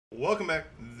Welcome back.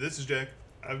 This is Jack.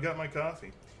 I've got my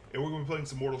coffee, and we're going to be playing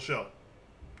some Mortal Shell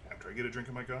after I get a drink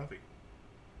of my coffee.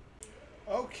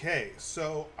 Okay,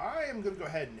 so I am going to go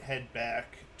ahead and head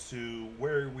back to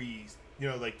where we,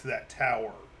 like to that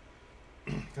tower,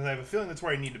 because I have a feeling that's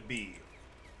where I need to be.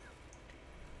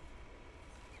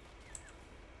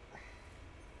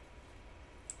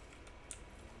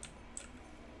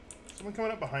 Someone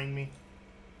coming up behind me?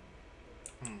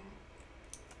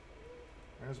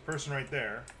 There's a person right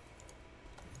there.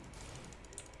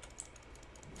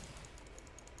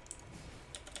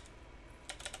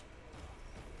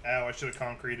 Ow, I should have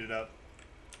concreted up.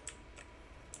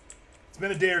 It's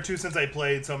been a day or two since I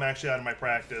played, so I'm actually out of my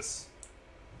practice.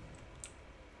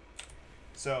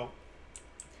 So,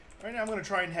 right now I'm going to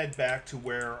try and head back to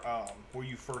where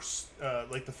you first,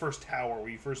 like the first tower, where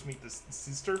you first meet the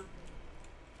sister.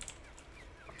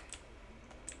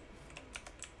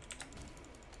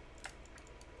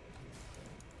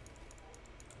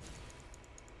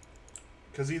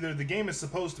 Because either the game is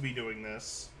supposed to be doing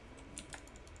this,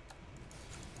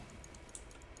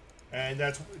 and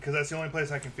that's because that's the only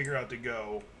place I can figure out to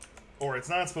go, or it's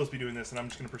not supposed to be doing this, and I'm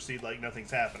just going to proceed like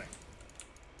nothing's happening.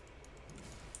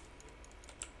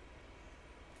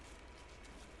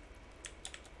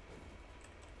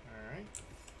 Alright.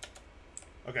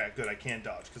 Okay, good, I can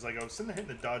dodge, because like I was sitting there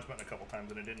hitting the dodge button a couple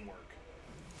times and it didn't work.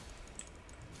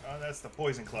 That's the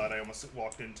poison cloud I almost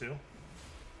walked into.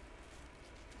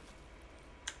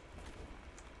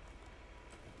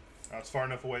 I was far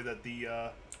enough away that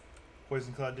the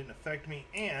poison cloud didn't affect me,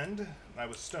 and I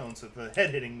was stoned, so the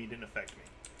head hitting me didn't affect me.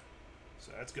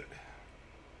 So that's good.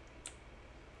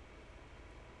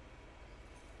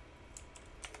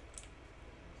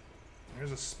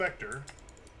 There's a specter.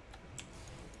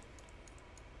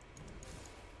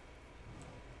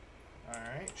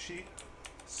 Alright,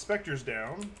 Specter's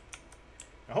down.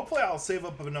 Now hopefully I'll save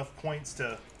up enough points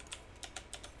to...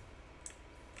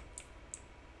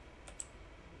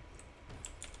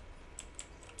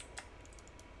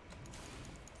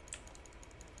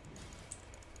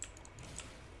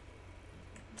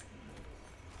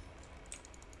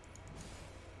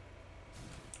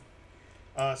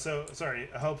 sorry,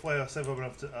 hopefully I'll save up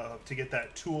enough to get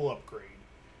that tool upgrade.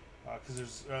 Because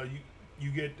there's, you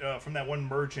get, from that one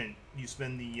merchant, you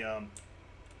spend the,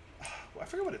 I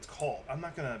forget what it's called. I'm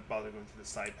not going to bother going through the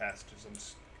side passages. I'm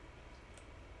just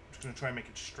going to try and make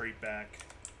it straight back.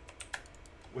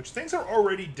 Which things are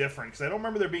already different, because I don't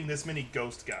remember there being this many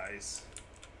ghost guys.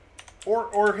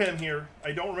 Or him here.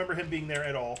 I don't remember him being there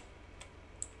at all.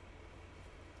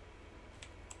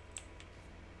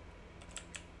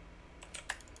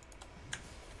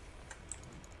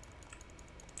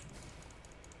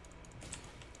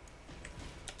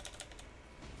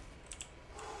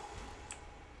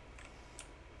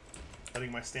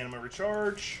 Letting my stamina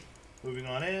recharge. Moving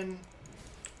on in.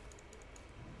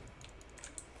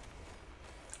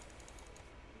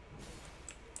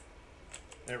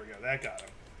 There we go. That got him.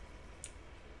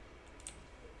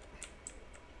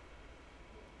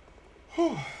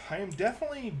 Whew. I am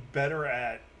definitely better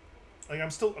at... Like, I'm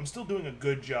still doing a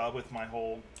good job with my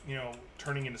whole,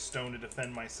 turning into stone to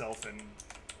defend myself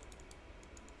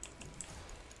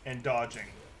and dodging.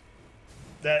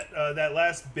 That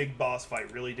last big boss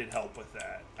fight really did help with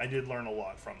that. I did learn a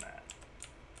lot from that.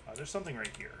 There's something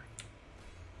right here.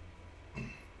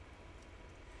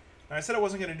 Now, I said I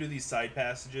wasn't going to do these side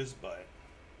passages, but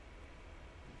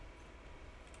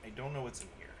I don't know what's in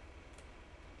here.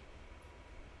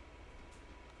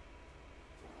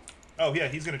 Oh, yeah,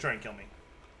 he's going to try and kill me.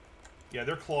 Yeah,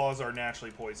 their claws are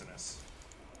naturally poisonous.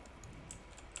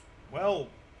 Well,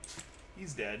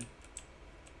 he's dead.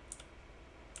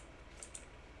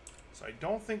 So I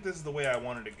don't think this is the way I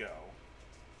wanted to go.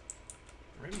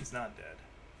 Or maybe he's not dead.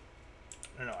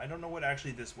 I don't know. I don't know what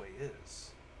actually this way is.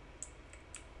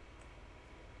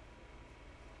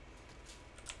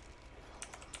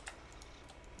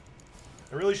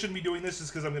 I really shouldn't be doing this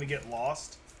just because I'm going to get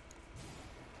lost.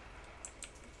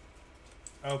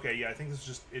 Okay, yeah, I think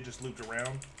this it just looped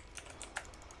around.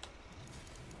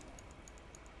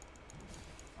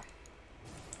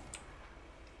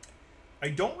 I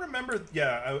don't remember...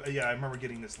 Yeah, I remember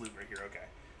getting this loop right here. Okay.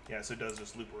 Yeah, so it does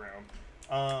just loop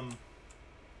around.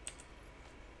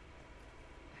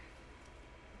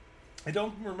 I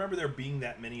don't remember there being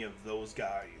that many of those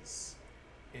guys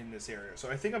in this area. So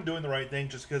I think I'm doing the right thing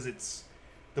just because it's...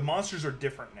 The monsters are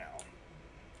different now.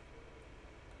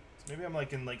 So maybe I'm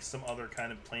like in like some other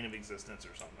kind of plane of existence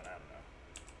or something. I don't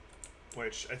know.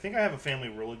 Which, I think I have a family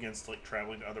rule against like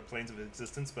traveling to other planes of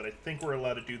existence, but I think we're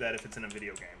allowed to do that if it's in a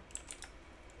video game.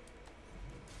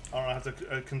 I don't know, I have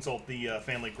to consult the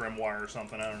family grimoire or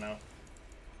something, I don't know.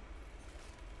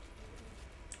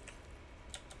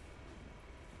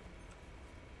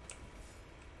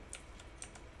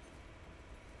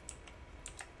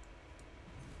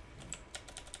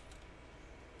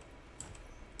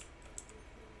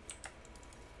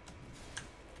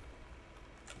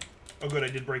 Oh, good, I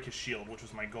did break his shield, which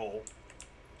was my goal.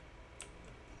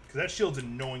 Because that shield's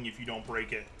annoying if you don't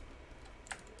break it.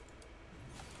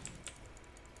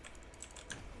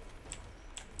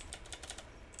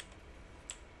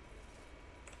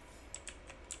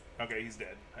 Okay, he's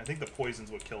dead. I think the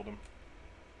poison's what killed him.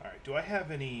 Alright, do I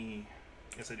have any...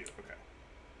 Yes, I do. Okay.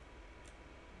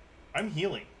 I'm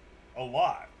healing. A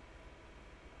lot.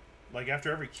 Like,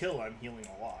 after every kill, I'm healing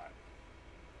a lot.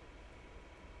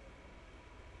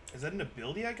 Is that an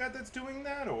ability I got that's doing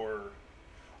that, or...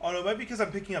 Oh, no, it might be because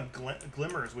I'm picking up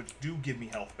glimmers, which do give me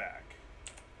health back.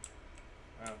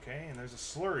 Okay, and there's a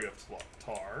slurry of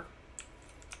tar.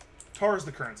 Tar is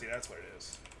the currency, that's what it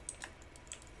is.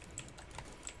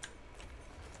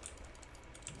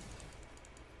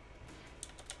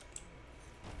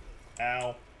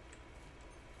 Ow.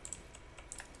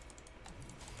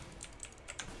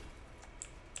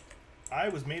 I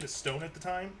was made of stone at the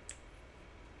time.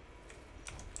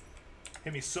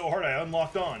 Hit me so hard I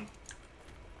unlocked on.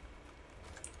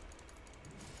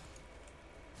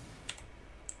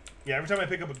 Yeah, every time I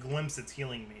pick up a glimpse, it's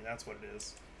healing me. That's what it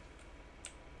is.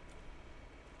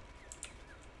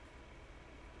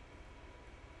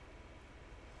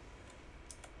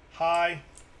 Hi.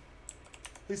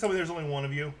 Please tell me there's only one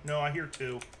of you. No, I hear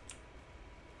two.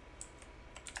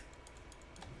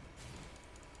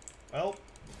 Well,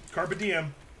 carpe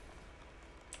diem.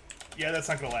 Yeah, that's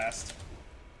not gonna last.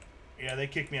 Yeah, they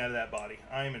kicked me out of that body.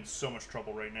 I am in so much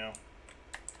trouble right now.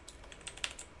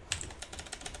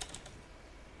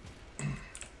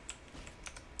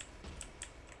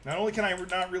 Not only can I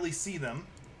not really see them,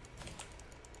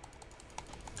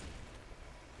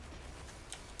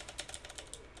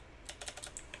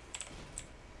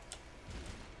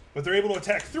 but they're able to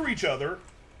attack through each other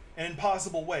and in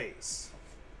possible ways.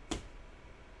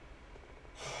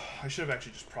 I should have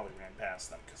actually just probably ran past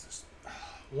them, because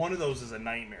one of those is a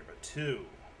nightmare, but two...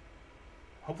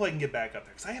 Hopefully I can get back up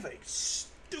there, because I have a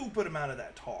stupid amount of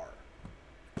that tar.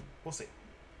 We'll see.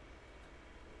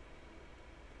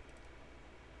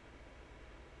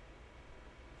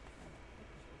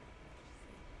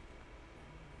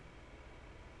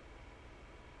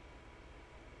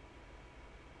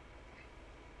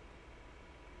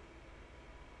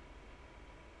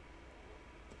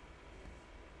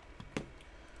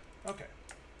 Okay.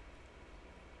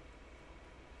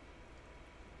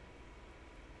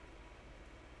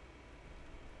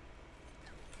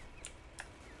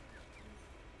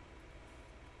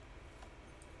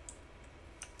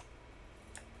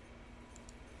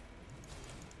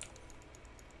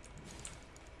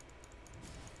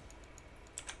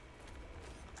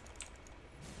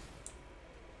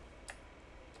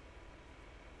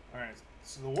 Alright,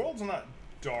 so the world's not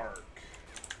dark.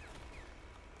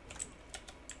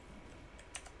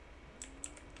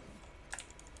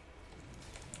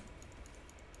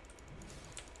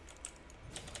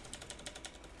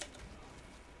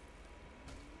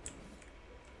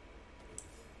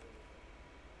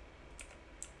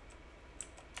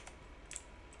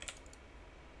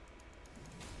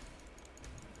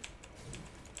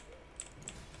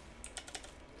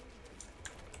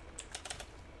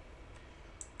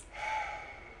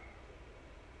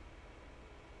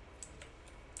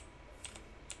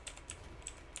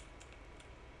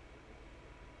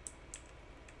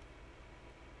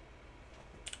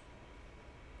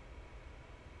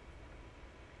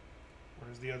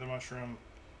 Where's the other mushroom?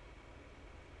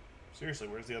 Seriously,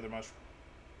 where's the other mushroom?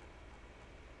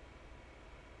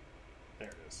 There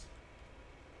it is.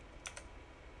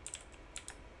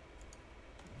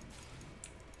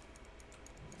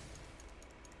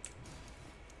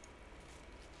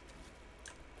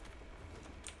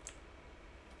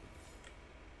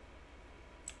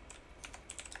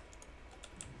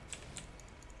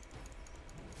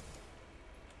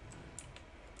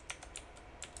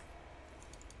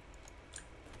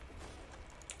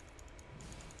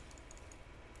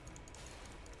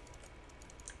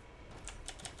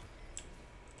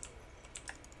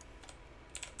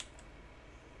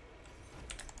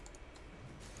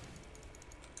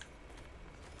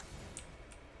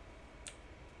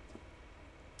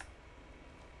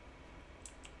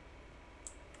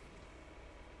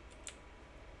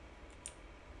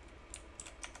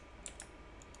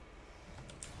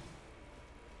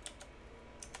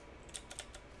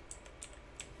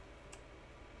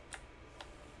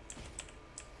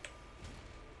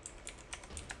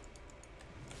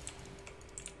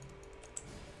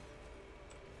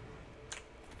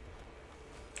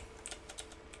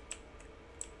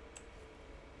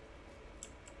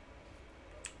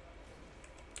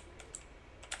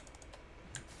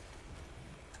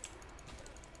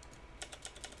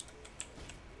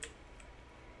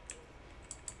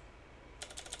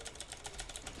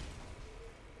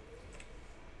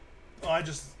 I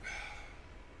just.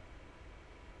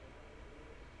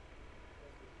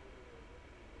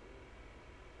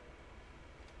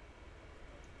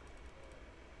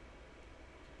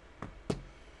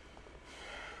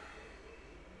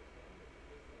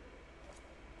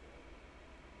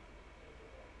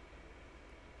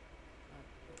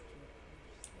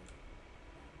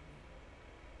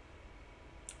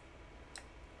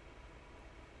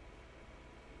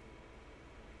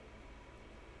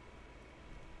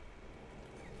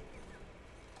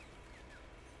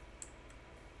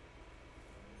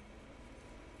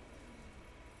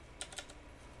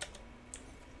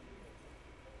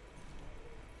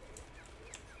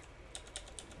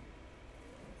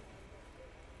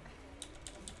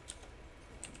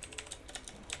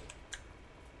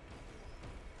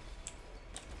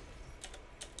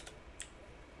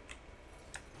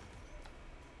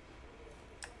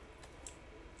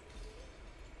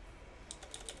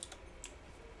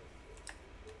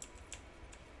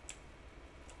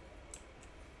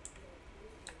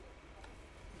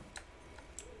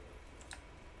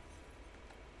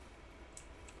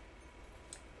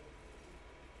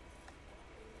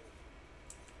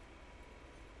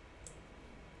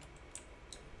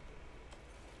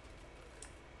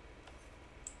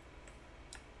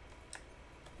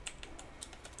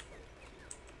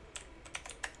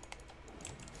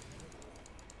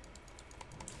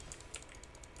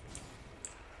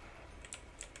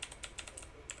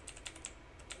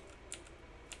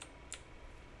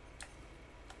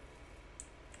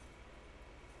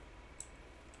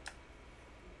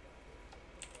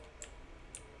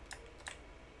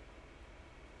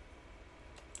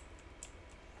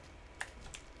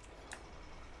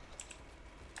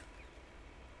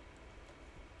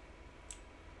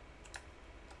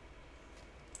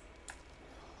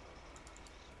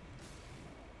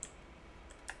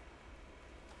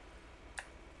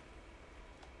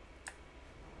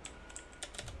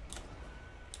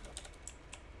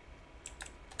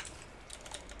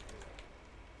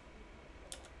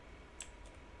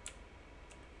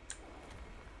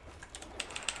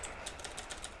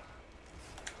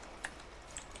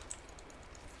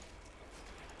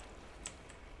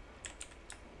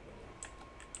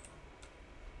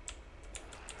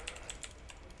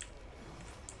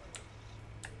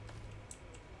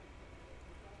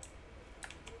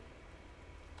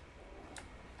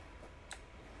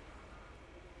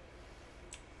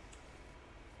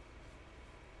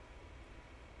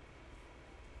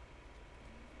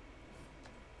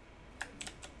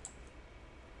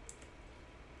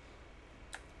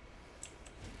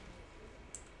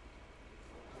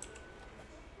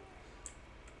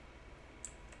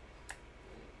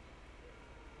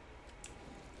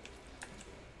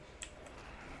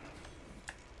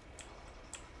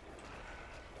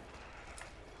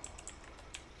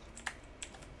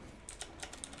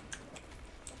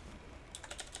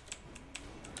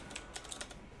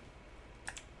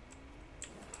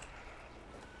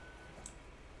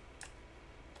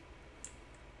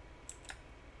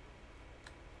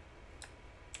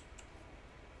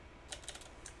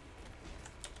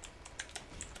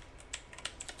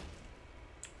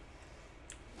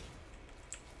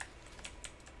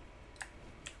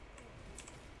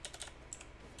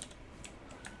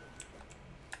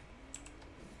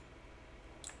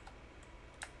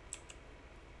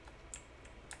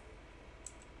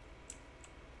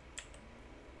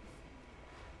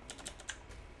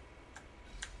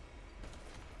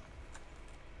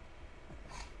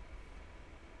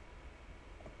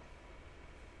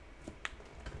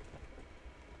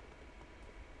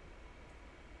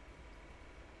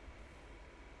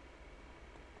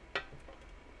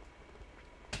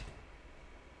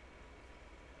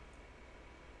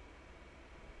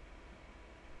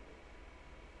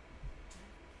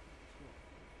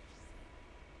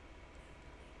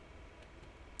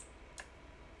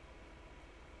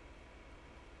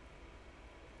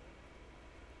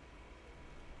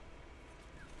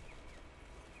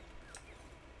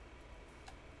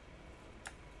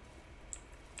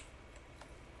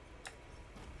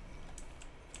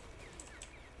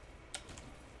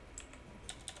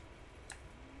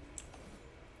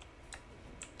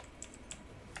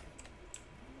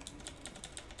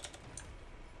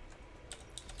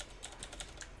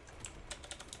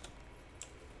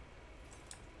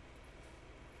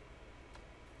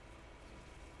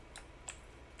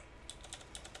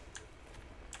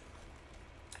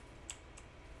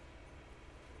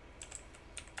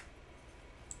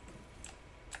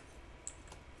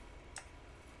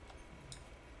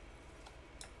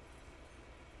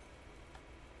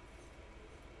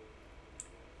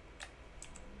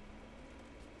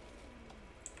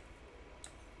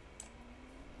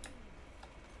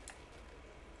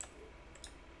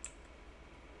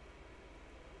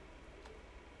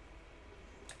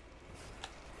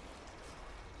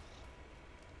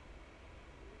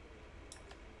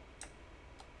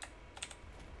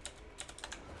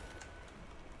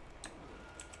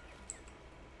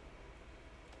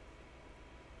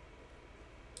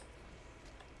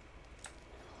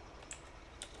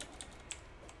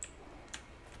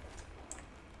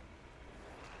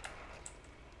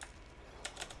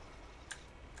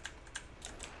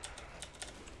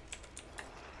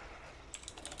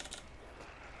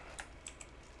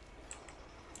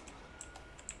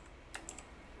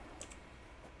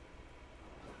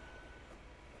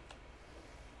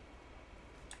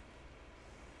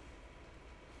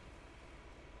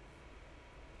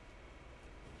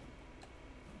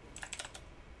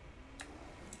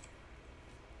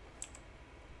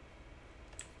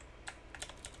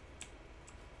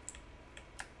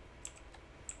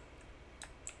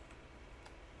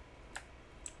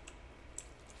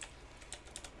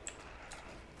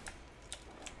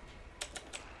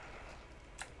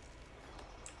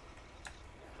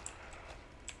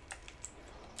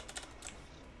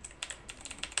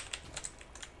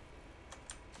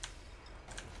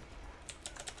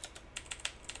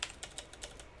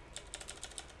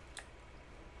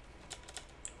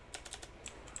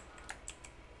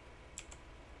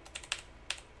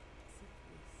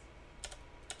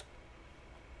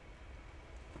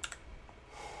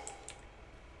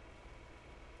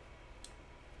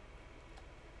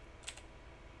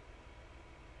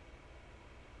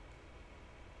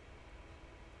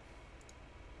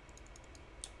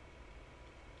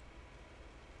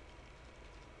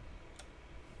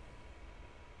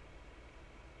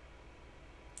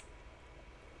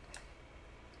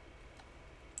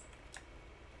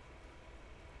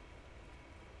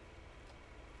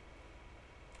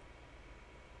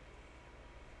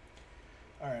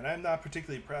 I'm not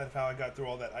particularly proud of how I got through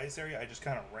all that ice area. I just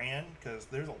kind of ran, because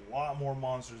there's a lot more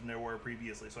monsters than there were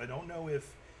previously. So I don't know if...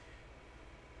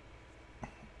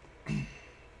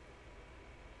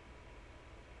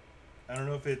 I don't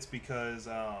know if it's because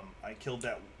I killed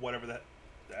that... whatever that...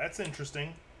 That's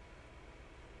interesting.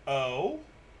 Oh?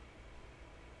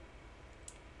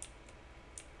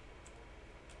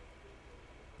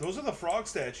 Those are the frog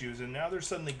statues, and now they're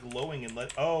suddenly glowing and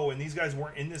oh, and these guys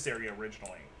weren't in this area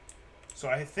originally. So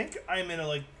I think I'm in a,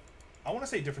 like, I want to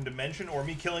say different dimension, or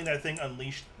me killing that thing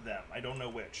unleashed them. I don't know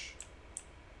which.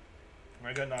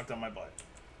 I got knocked on my butt.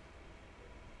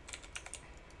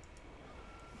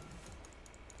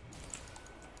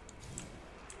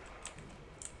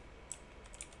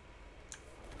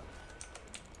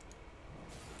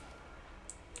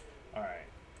 Alright.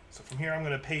 So from here I'm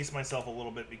going to pace myself a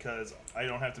little bit because I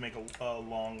don't have to make a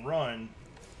long run.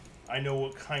 I know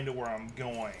what kind of where I'm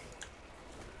going.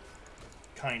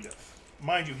 Kind of.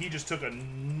 Mind you, he just took a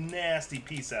nasty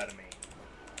piece out of me.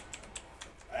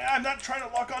 I'm not trying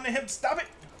to lock onto him. Stop it!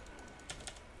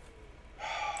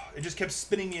 It just kept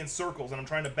spinning me in circles, and I'm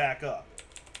trying to back up.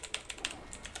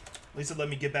 At least it let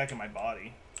me get back in my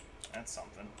body. That's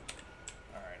something.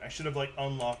 Alright, I should have, like,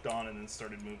 unlocked on and then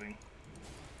started moving.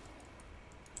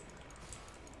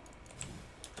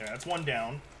 There, that's one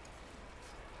down.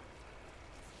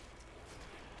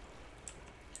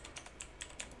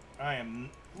 I am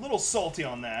a little salty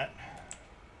on that.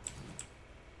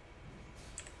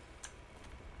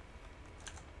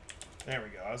 There we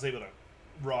go. I was able to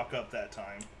rock up that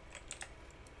time.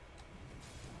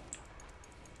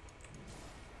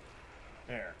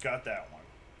 There, got that one.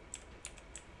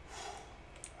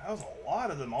 That was a lot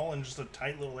of them all in just a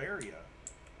tight little area.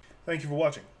 Thank you for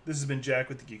watching. This has been Jack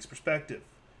with the Geek's Perspective.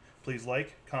 Please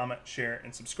like, comment, share,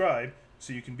 and subscribe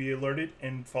so you can be alerted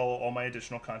and follow all my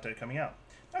additional content coming out.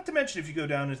 Not to mention, if you go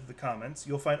down into the comments,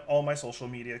 you'll find all my social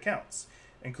media accounts,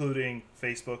 including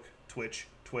Facebook, Twitch,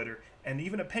 Twitter, and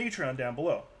even a Patreon down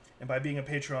below. And by being a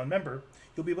Patreon member,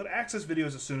 you'll be able to access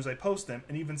videos as soon as I post them,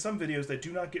 and even some videos that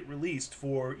do not get released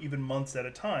for even months at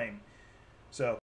a time. So